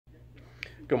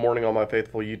Good morning, all my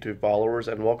faithful YouTube followers,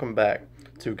 and welcome back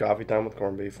to Coffee Time with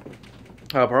Cornbeef.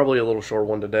 Probably a little short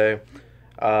one today.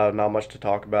 Not much to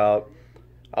talk about.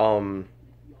 Um,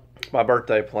 my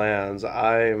birthday plans.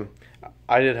 I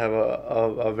did have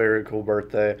a very cool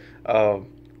birthday.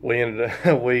 We ended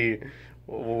we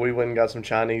went and got some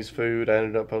Chinese food. I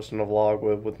ended up posting a vlog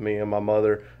with me and my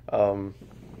mother. I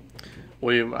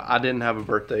didn't have a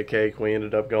birthday cake. We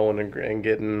ended up going and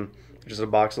getting just a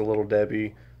box of Little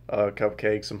Debbie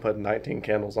cupcakes and putting 19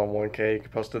 candles on one cake.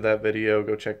 Posted that video.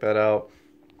 Go check that out.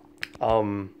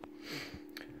 Um,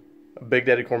 Big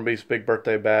Daddy Corned Beef's big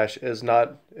birthday bash is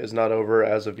not over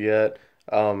as of yet.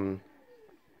 I'm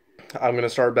gonna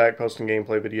start back posting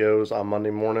gameplay videos on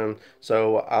Monday morning.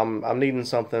 So I'm needing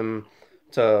something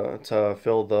to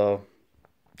fill the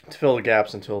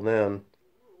gaps until then.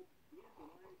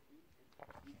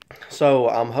 So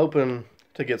I'm hoping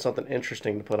to get something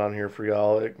interesting to put on here for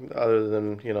y'all, other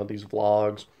than these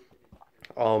vlogs.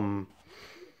 Um,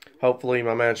 Hopefully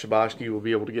my man Shabashki will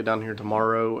be able to get down here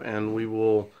tomorrow, and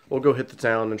we'll go hit the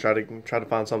town and try to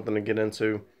find something to get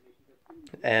into.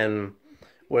 And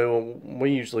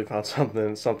we usually find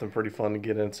something pretty fun to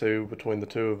get into between the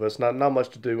two of us. Not much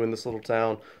to do in this little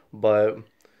town, but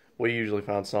we usually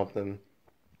find something.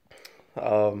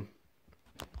 Um,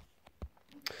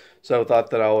 so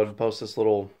thought that I would post this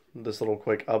little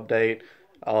quick update.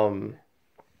 Um,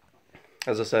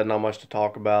 as I said, not much to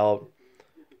talk about.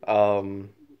 Um,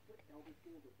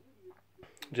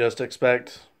 just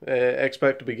expect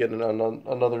to be getting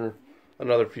another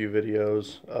few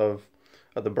videos of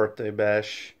the birthday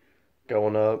bash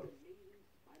going up.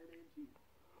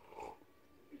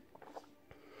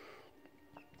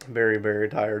 Very, very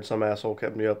tired. Some asshole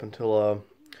kept me up till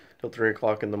 3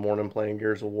 o'clock in the morning playing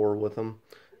Gears of War with him.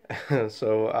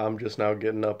 So I'm just now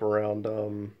getting up around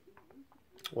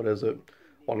what is it,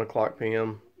 1 o'clock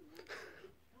p.m.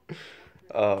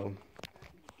 Um,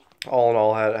 all in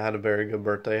all, had a very good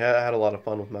birthday. Had a lot of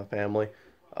fun with my family.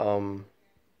 Um,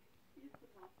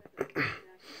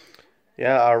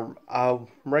 yeah, I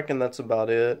reckon that's about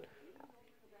it.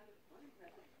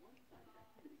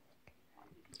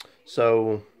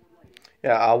 So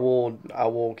yeah, I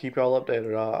will keep y'all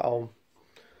updated.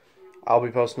 I'll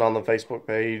be posting on the Facebook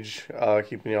page,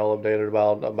 keeping y'all updated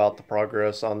about the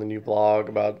progress on the new vlog,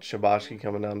 about Shabashi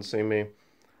coming down to see me.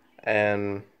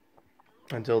 And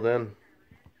until then,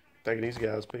 take it easy,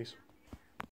 guys. Peace.